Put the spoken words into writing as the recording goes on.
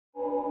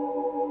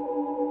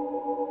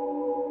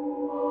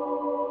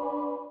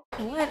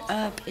What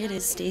up? It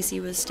is Stacey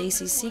with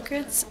Stacey's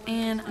Secrets,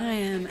 and I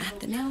am at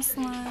the nail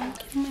salon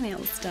getting my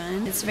nails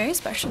done. It's a very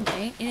special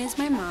day. It is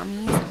my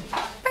mommy's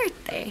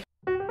birthday.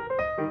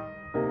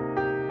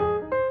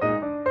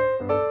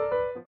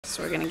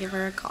 So we're gonna give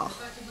her a call.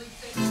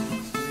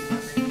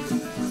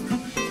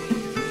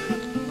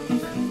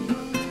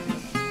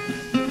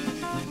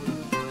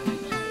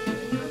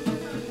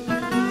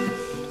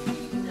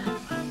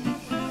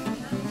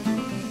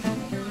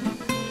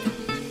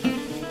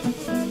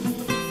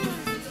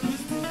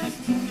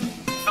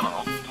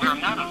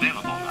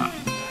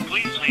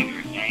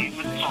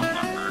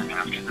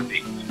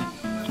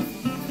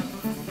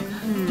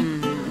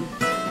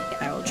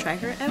 I will try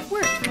her at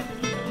work.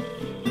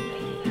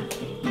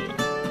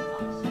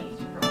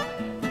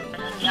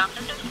 The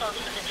office is closed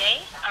for the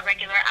day. Our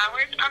regular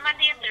hours are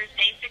Monday and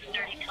Thursday,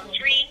 6:30 till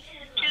 3,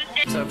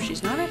 Tuesday. So if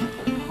she's not at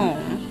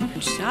home,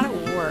 and she's not at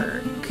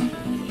work,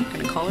 I'm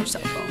gonna call her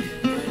cell phone.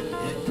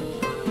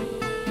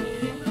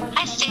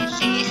 Hi,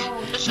 Stacey.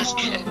 This is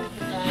good.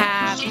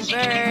 Happy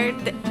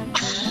birthday.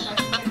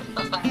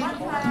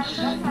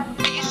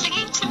 Are you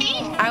singing to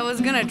me? I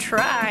was gonna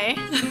try.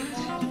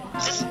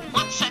 Just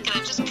 1 second.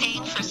 I'm just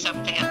paying for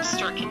something at the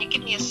store. Can you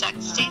give me a sec,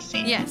 Stacey?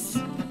 Yes.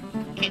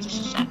 Okay,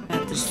 just a sec.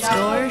 At the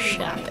store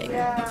shopping.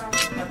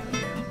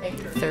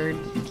 Third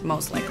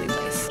most likely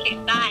place. Okay,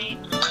 bye.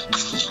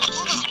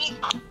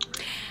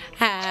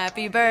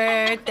 Happy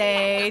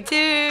birthday to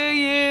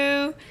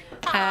you.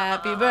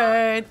 Happy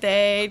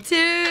birthday to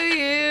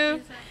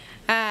you.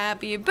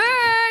 Happy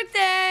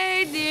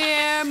birthday,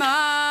 dear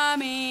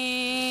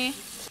mommy.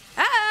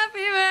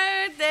 Happy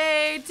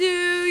birthday to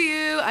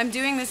you. I'm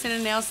doing this in a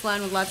nail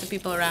salon with lots of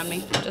people around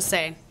me. Just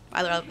saying.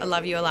 I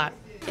love you a lot.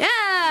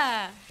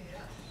 Yeah.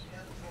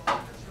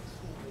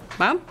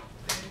 Mom?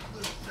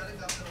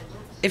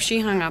 If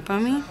she hung up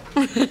on me?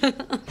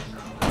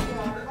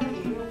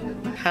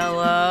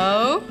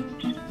 Hello?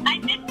 I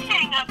didn't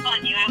hang up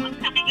on you. I was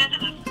coming into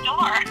the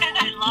store and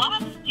I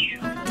lost you.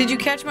 Did you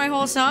catch my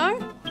whole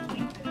song?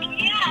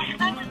 Yeah,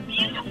 that was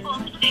beautiful,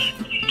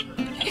 Stacey.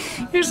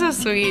 You're so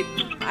sweet.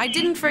 I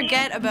didn't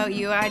forget about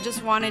you. I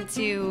just wanted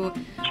to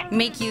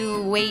make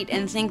you wait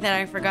and think that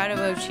I forgot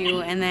about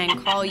you and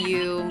then call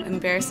you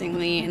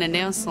embarrassingly in a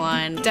nail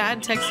salon.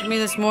 Dad texted me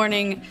this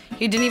morning.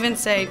 He didn't even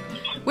say,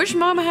 wish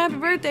Mom a happy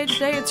birthday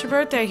today. It's her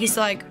birthday. He's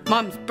like,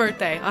 Mom's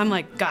birthday. I'm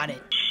like, got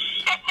it.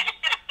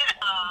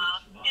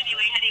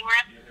 Anyway, honey, we're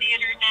at the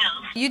theater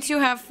now. You two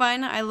have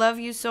fun. I love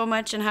you so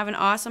much and have an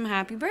awesome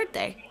happy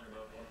birthday.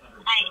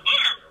 I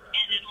am,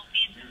 and it'll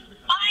be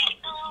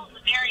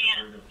the very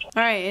end.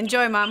 All right,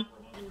 enjoy, Mom.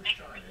 Thanks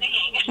for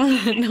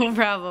singing. No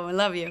problem. I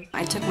love you.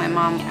 I took my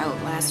mom out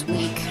last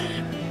week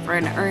for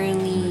an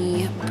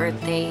early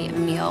birthday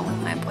meal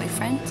with my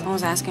boyfriend. I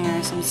was asking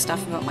her some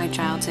stuff about my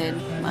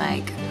childhood,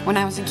 like when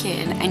I was a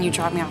kid and you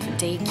dropped me off at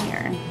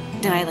daycare.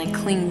 Did I like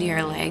cling to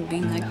your leg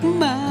being like,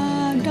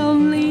 Mom,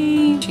 don't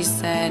leave? She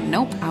said,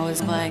 nope. I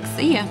was like,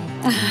 see ya.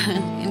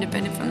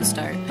 Independent from the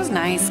start. It was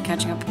nice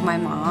catching up with my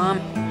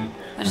mom.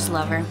 I just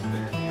love her.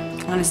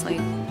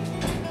 Honestly,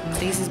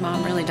 Stacey's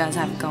mom really does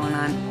have it going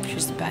on.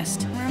 She's the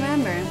best.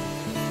 Remember,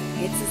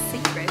 it's a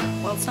secret.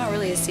 Well, it's not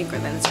really a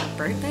secret that it's her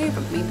birthday,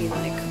 but maybe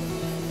like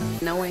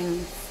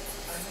knowing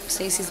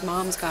Stacey's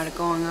mom's got it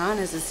going on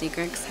is a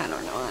secret, because I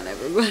don't know on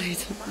everybody.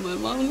 My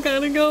mom's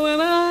got it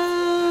going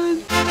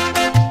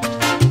on.